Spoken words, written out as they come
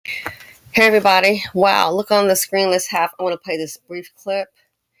Hey everybody. Wow, look on the screen. I want to play this brief clip.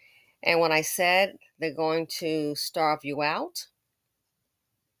 And when I said they're going to starve you out,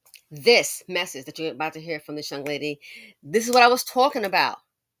 this message that you're about to hear from this young lady, this is what I was talking about.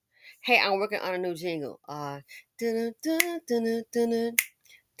 Hey, I'm working on a new jingle. Dun dun dun dun dun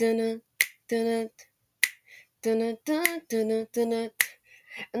dun dun dun dun.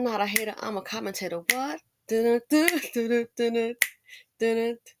 I'm not a hater, I'm a commentator. What? Dun dun dun dun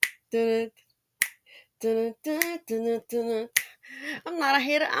dun dun dun. I'm not a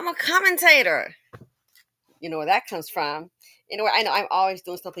hater, I'm a commentator. You know where that comes from. Anyway, I know I'm always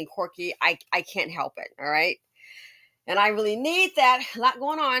doing something quirky. I can't help it, all right? And I really need that. A lot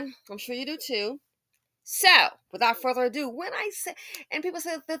going on. I'm sure you do too. So, without further ado, when I say, and people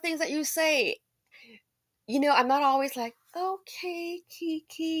say the things that you say, I'm not always like, okay,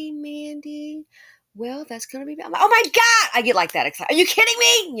 Kiki, Mandy, well, that's going to be, I'm like, oh my God, I get like that excited. Are you kidding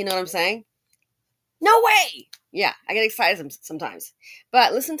me? You know what I'm saying? No way. Yeah, I get excited sometimes.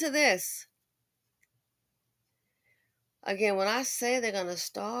 But listen to this. Again, when I say they're going to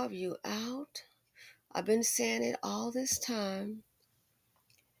starve you out, I've been saying it all this time.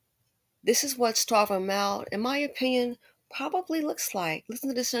 This is what starve them out, in my opinion, probably looks like. Listen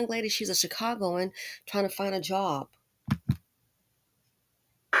to this young lady. She's a Chicagoan trying to find a job.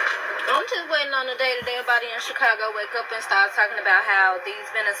 I'm just waiting on the day that everybody in Chicago wake up and start talking about how these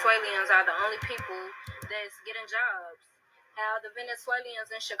Venezuelans are the only people that's getting jobs. How the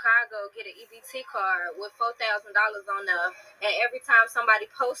Venezuelans in Chicago get an EBT card with $4,000 on there, and every time somebody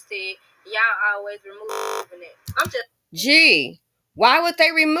posts it, y'all always removing it. Gee, why would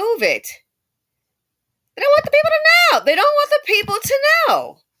they remove it? They don't want the people to know. They don't want the people to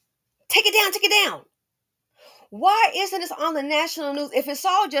know. Take it down, take it down. Why isn't it on the national news? If it's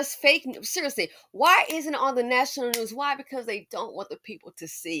all just fake news, seriously, why isn't it on the national news? Why? Because they don't want the people to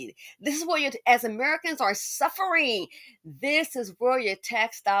see. This is where you, as Americans, are suffering. This is where your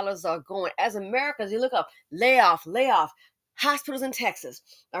tax dollars are going. As Americans, you look up layoff, layoff, hospitals in Texas.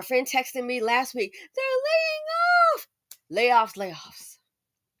 Our friend texted me last week. They're laying off. Layoffs, layoffs.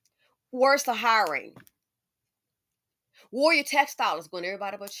 Worse, the hiring. Where your tax dollars going to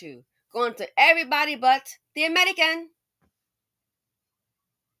everybody but you. Going to everybody but the American.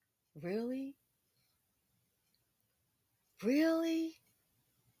 Really? Really?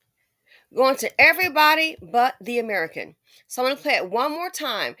 Going to everybody but the American. So I'm going to play it one more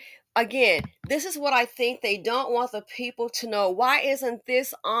time. Again, this is what I think they don't want the people to know. Why isn't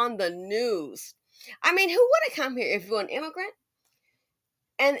this on the news? I mean, who wouldn't come here if you're an immigrant?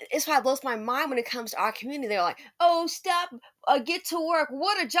 And it's why it blows my mind when it comes to our community. They're like, oh, stop, get to work.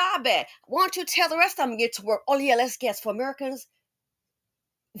 What a job at? Why don't you tell the rest of them to get to work? Oh, yeah, let's guess. For Americans,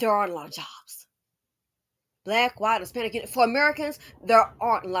 there aren't a lot of jobs. Black, white, Hispanic. For Americans, there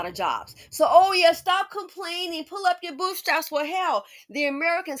aren't a lot of jobs. So, oh yeah, stop complaining. Pull up your bootstraps. Well, hell, the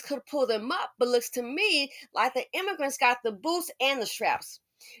Americans could pull them up, but looks to me like the immigrants got the boots and the straps.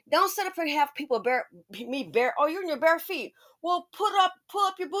 Don't sit up and have people bare. Oh, you're in your bare feet. Well, pull up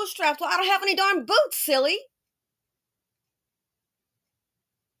your bootstraps. Well, I don't have any darn boots, silly.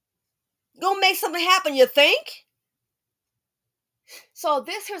 Go make something happen, you think? So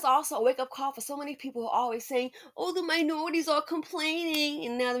this here's also a wake-up call for so many people who are always saying, oh, the minorities are complaining.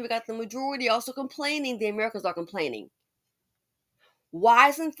 And now that we got the majority also complaining, the Americans are complaining. Why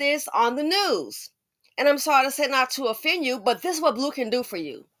isn't this on the news? And I'm sorry to say not to offend you, but this is what Blue can do for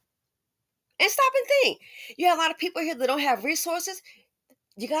you. And stop and think. You have a lot of people here that don't have resources.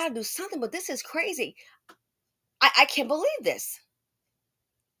 You got to do something, but this is crazy. I can't believe this.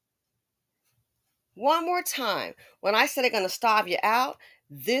 One more time. When I said they're going to starve you out,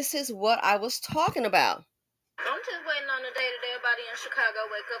 this is what I was talking about. I'm just waiting on the day that everybody in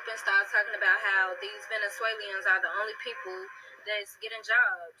Chicago wake up and start talking about how these Venezuelans are the only people that's getting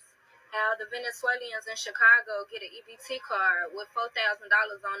jobs. How the Venezuelans in Chicago get an EBT card with $4,000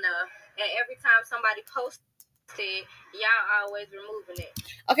 on there, and every time somebody posts it, y'all always removing it.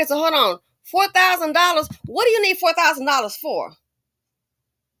 Okay, so hold on. $4,000. What do you need $4,000 for?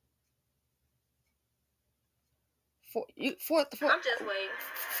 I'm just waiting.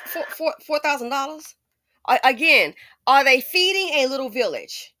 $4,000. Again, are they feeding a little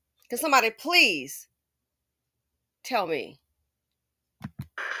village? Can somebody please tell me?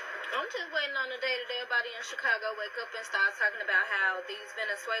 I'm just waiting on the day that everybody in Chicago wake up and start talking about how these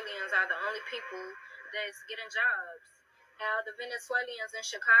Venezuelans are the only people that's getting jobs. How the Venezuelans in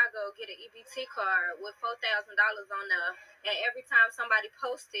Chicago get an EBT card with $4,000 on there, and every time somebody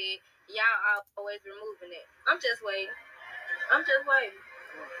posts it, y'all always removing it. I'm just waiting.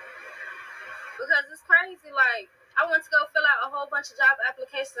 Because it's crazy. Like, I went to go fill out a whole bunch of job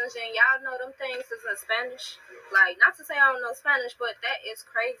applications, and y'all know them things is in Spanish. Like, not to say I don't know Spanish, but that is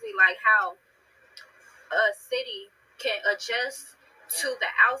crazy. Like how a city can adjust to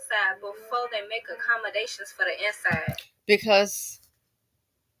the outside before they make accommodations for the inside. Because,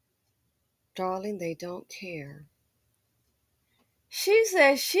 darling, they don't care. She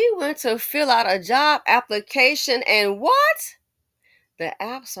said she went to fill out a job application, and what? The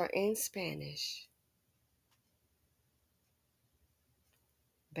apps are in Spanish.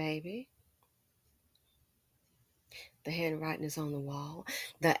 Baby, the handwriting is on the wall.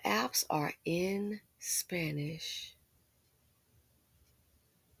 The apps are in Spanish.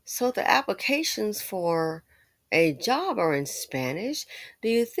 So the applications for a job are in Spanish. Do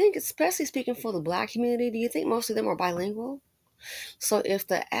you think, especially speaking for the Black community, do you think most of them are bilingual? So if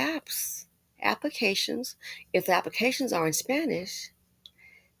the applications, if the applications are in Spanish,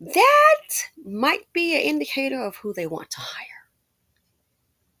 that might be an indicator of who they want to hire.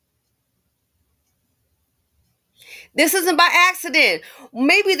 This isn't by accident.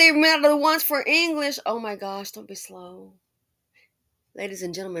 Maybe they ran out of the ones for English. Oh my gosh, don't be slow. Ladies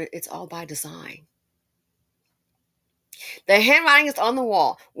and gentlemen, it's all by design. The handwriting is on the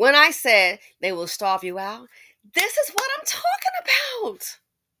wall. When I said they will starve you out, this is what I'm talking about.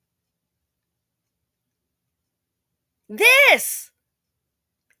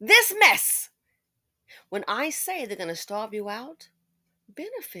 This mess. When I say they're going to starve you out,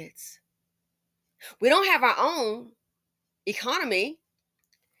 benefits. We don't have our own economy.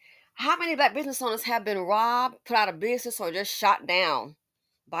 How many Black business owners have been robbed, put out of business, or just shot down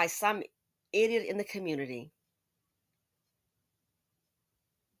by some idiot in the community?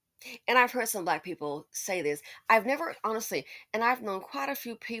 And I've heard some Black people say this. I've never, honestly, and I've known quite a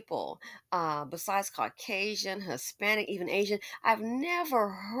few people, besides Caucasian, Hispanic, even Asian, I've never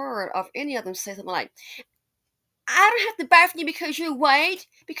heard of any of them say something like, I don't have to buy from you because you're white,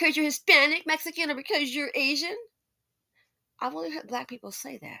 because you're Hispanic, Mexican, or because you're Asian. I've only heard Black people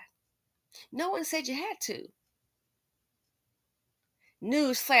say that. No one said you had to.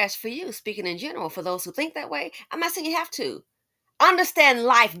 News flash for you, speaking in general, for those who think that way, I'm not saying you have to. Understand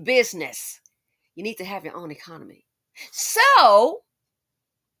life business. You need to have your own economy. So,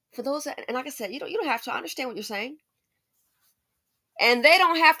 for those that, and like I said, you don't have to understand what you're saying. And they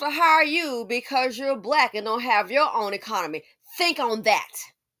don't have to hire you because you're Black and don't have your own economy. Think on that.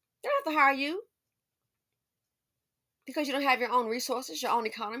 They don't have to hire you because you don't have your own resources, your own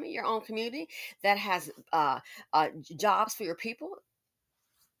economy, your own community that has jobs for your people.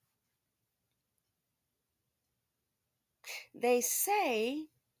 They say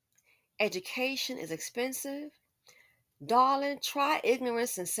education is expensive. Darling, try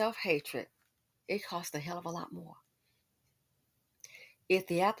ignorance and self-hatred. It costs a hell of a lot more. If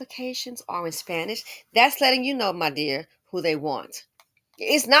the applications are in Spanish, that's letting you know, my dear, who they want.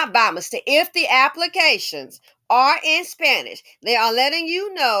 It's not by mistake. If the applications are in Spanish, they are letting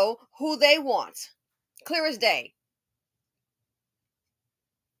you know who they want. Clear as day.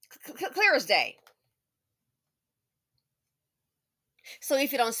 Clear as day. So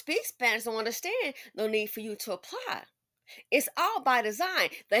if you don't speak Spanish, don't understand, no need for you to apply. It's all by design.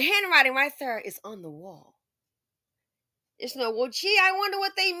 The handwriting right there is on the wall. It's no, well, gee, I wonder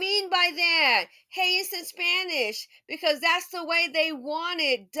what they mean by that. Hey, it's in Spanish because that's the way they want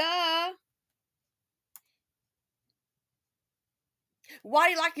it. Duh. Why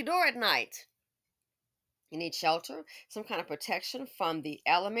do you lock your door at night? You need shelter, some kind of protection from the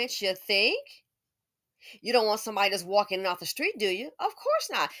elements, you think? You don't want somebody just walking in off the street, do you? Of course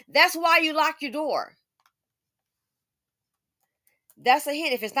not. That's why you lock your door. That's a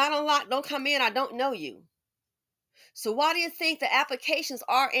hint. If it's not unlocked, don't come in. I don't know you. So why do you think the applications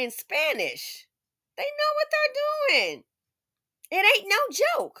are in Spanish? They know what they're doing. It ain't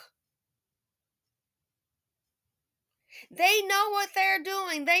no joke. They know what they're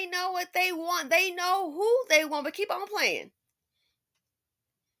doing. They know what they want. They know who they want. But keep on playing.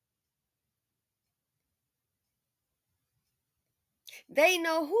 They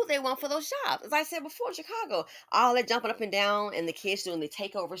know who they want for those jobs. As I said before, in Chicago, all that jumping up and down and the kids doing the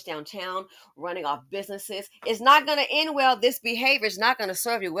takeovers downtown, running off businesses. It's not going to end well. This behavior is not going to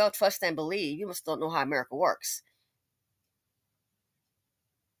serve you well. Trust and believe. You must don't know how America works.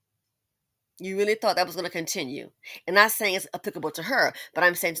 You really thought that was going to continue. And not saying it's applicable to her, but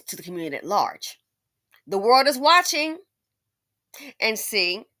I'm saying to the community at large. The world is watching and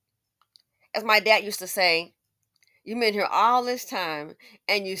seeing, as my dad used to say, you've been here all this time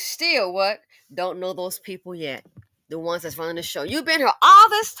and you still what? Don't know those people yet. The ones that's running the show. You've been here all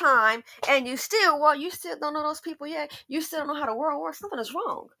this time, and you still don't know those people yet. You still don't know how the world works. Something is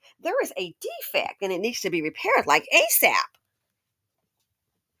wrong. There is a defect, and it needs to be repaired like ASAP.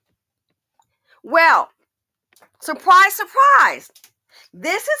 Well, surprise, surprise.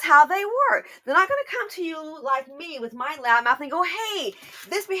 This is how they work. They're not going to come to you like me with my loud mouth and go, hey,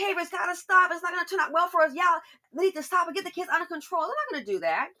 this behavior's got to stop. It's not going to turn out well for us. Y'all need to stop and get the kids under control. They're not going to do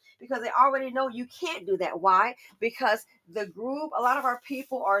that because they already know you can't do that. Why? Because the group, a lot of our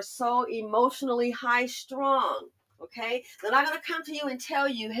people are so emotionally high strung. Okay, they're not going to come to you and tell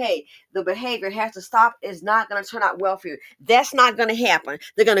you, hey, the behavior has to stop. It's not going to turn out well for you. That's not going to happen.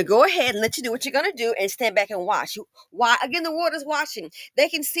 They're going to go ahead and let you do what you're going to do and stand back and watch. Why? Again, the world is watching. They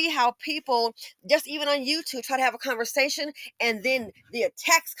can see how people, just even on YouTube, try to have a conversation and then the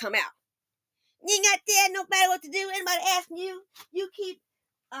attacks come out. You ain't got to tell nobody what to do. Anybody asking you? You keep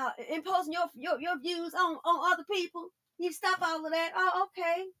imposing your views on other people. You stop all of that. Oh,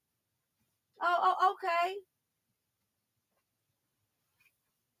 okay. Oh, okay.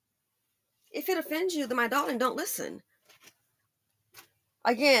 If it offends you, then my darling, don't listen.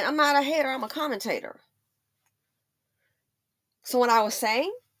 Again, I'm not a hater, I'm a commentator. So when I was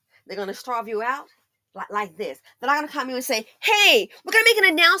saying, they're going to starve you out like this. They're not going to come in and say, hey, we're going to make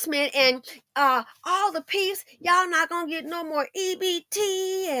an announcement and all the peeps, y'all not going to get no more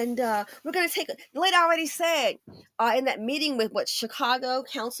EBT. And we're going to take, the lady already said in that meeting with Chicago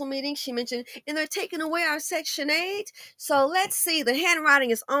council meeting, she mentioned, and they're taking away our Section 8. So let's see, the handwriting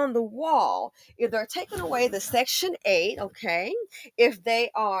is on the wall. If they're taking away the Section 8, okay, if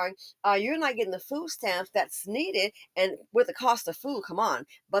they are, you're not getting the food stamps that's needed, and with the cost of food, come on.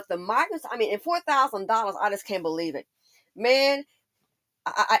 But the migrants, I mean, in $4,000, I just can't believe it. Man,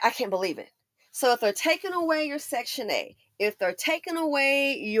 I can't believe it. So if they're taking away your Section 8, if they're taking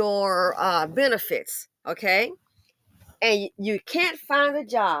away your benefits, okay, and you can't find a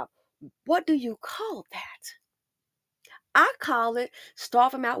job, what do you call that? I call it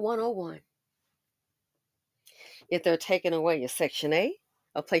starve them out 101. If they're taking away your Section 8,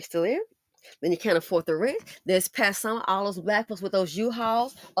 a place to live, then you can't afford the rent. This past summer, all those black folks with those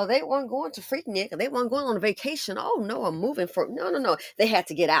U-Hauls, they weren't going to Freaknik, they weren't going on a vacation. Oh no, I'm moving for, no. They had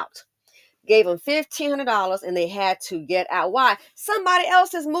to get out. Gave them $1,500 and they had to get out. Why? Somebody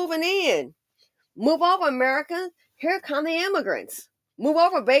else is moving in. Move over, Americans. Here come the immigrants. Move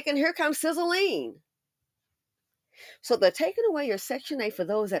over, Bacon. Here comes Sizzling. So they're taking away your Section 8 for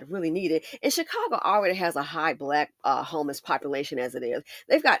those that really need it. And Chicago already has a high black homeless population as it is.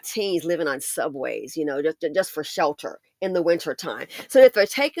 They've got teens living on subways, just for shelter in the wintertime. So if they're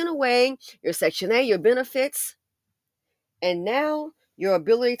taking away your Section 8, your benefits, and now your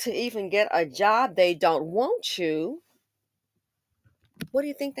ability to even get a job, they don't want you. What do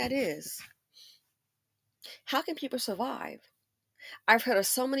you think that is? How can people survive? I've heard of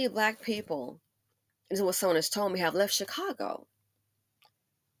so many black people, this is what someone has told me, have left Chicago.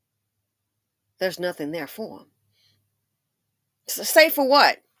 There's nothing there for them. So stay for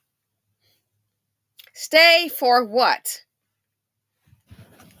what? Stay for what?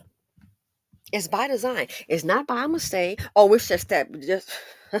 It's by design. It's not by mistake. Oh, it's just that.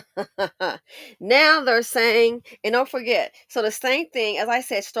 Now they're saying, and don't forget. So the same thing, as I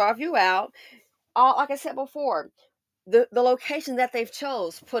said, starve you out. All, like I said before, the location that they've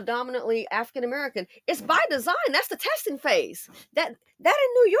chose, predominantly African American, it's by design. That's the testing phase. That in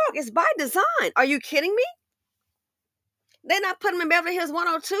New York is by design. Are you kidding me? They're not putting them in Beverly Hills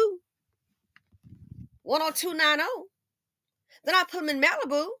 102, 10290. They're not putting them in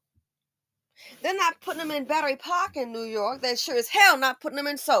Malibu. They're not putting them in Battery Park in New York. They're sure as hell not putting them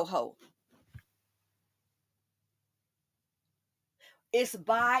in Soho. It's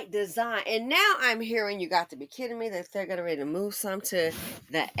by design. And now I'm hearing, you got to be kidding me, that they're getting ready to move some to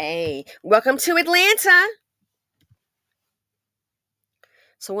the A. Welcome to Atlanta.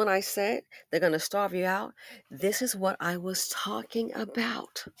 So when I said they're going to starve you out, this is what I was talking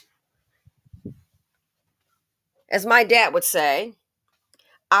about. As my dad would say,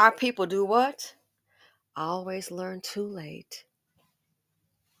 our people do what? Always learn too late.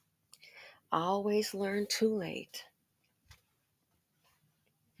 Always learn too late.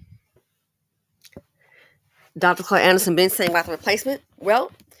 Dr. Clay Anderson been saying about the replacement?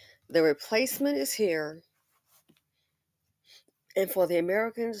 Well, the replacement is here. And for the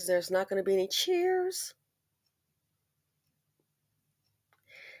Americans, there's not going to be any cheers.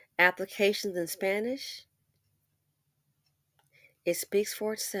 Applications in Spanish. It speaks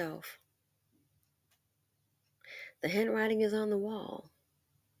for itself. The handwriting is on the wall.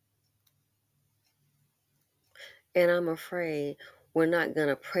 And I'm afraid We're not going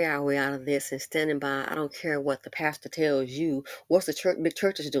to pray our way out of this and standing by. I don't care what the pastor tells you. What's the church, big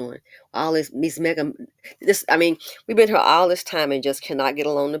churches doing? All these mega, this, I mean, we've been here all this time and just cannot get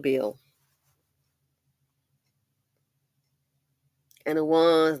along the bill. And the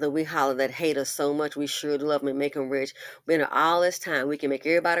ones that we holler that hate us so much, we sure do love them and make them rich. We've been here all this time. We can make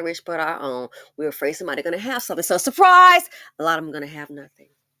everybody rich but our own. We're afraid somebody's going to have something. So surprise, a lot of them are going to have nothing.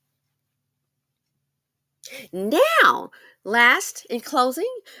 Now, last in closing,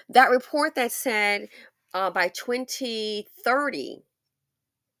 that report that said by 2030,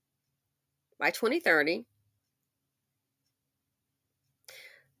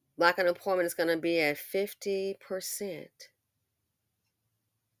 Black unemployment is going to be at 50%.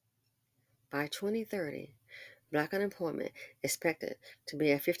 By 2030, Black unemployment expected to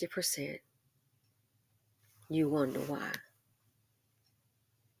be at 50%. You wonder why.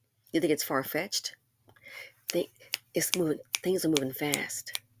 You think it's far-fetched? It's moving. Things are moving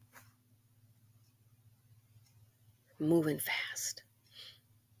fast. Moving fast.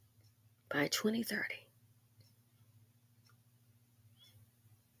 By 2030,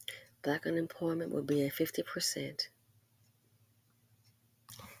 Black unemployment will be at 50%.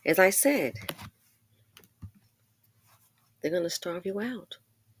 As I said, they're going to starve you out.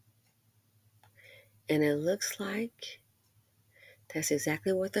 And it looks like that's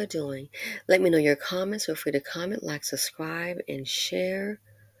exactly what they're doing. Let me know your comments. Feel free to comment, like, subscribe, and share.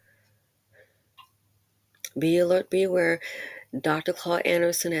 Be alert, be aware. Dr. Claude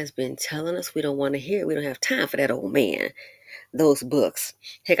Anderson has been telling us we don't want to hear it. We don't have time for that old man. Those books.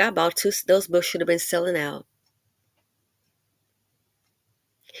 Heck, I bought two. Those books should have been selling out.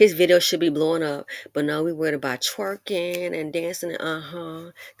 His video should be blowing up. But no, we worried about twerking and dancing.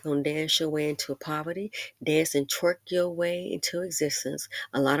 Gonna dance your way into poverty. Dance and twerk your way into existence.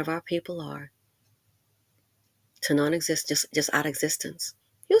 A lot of our people are. To non-existence, just out of existence.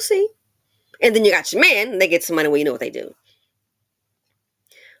 You'll see. And then you got your men, and they get some money. Well, you know what they do.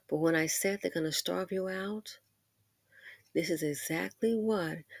 But when I said they're going to starve you out, this is exactly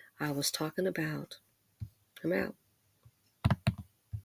what I was talking about. I'm out.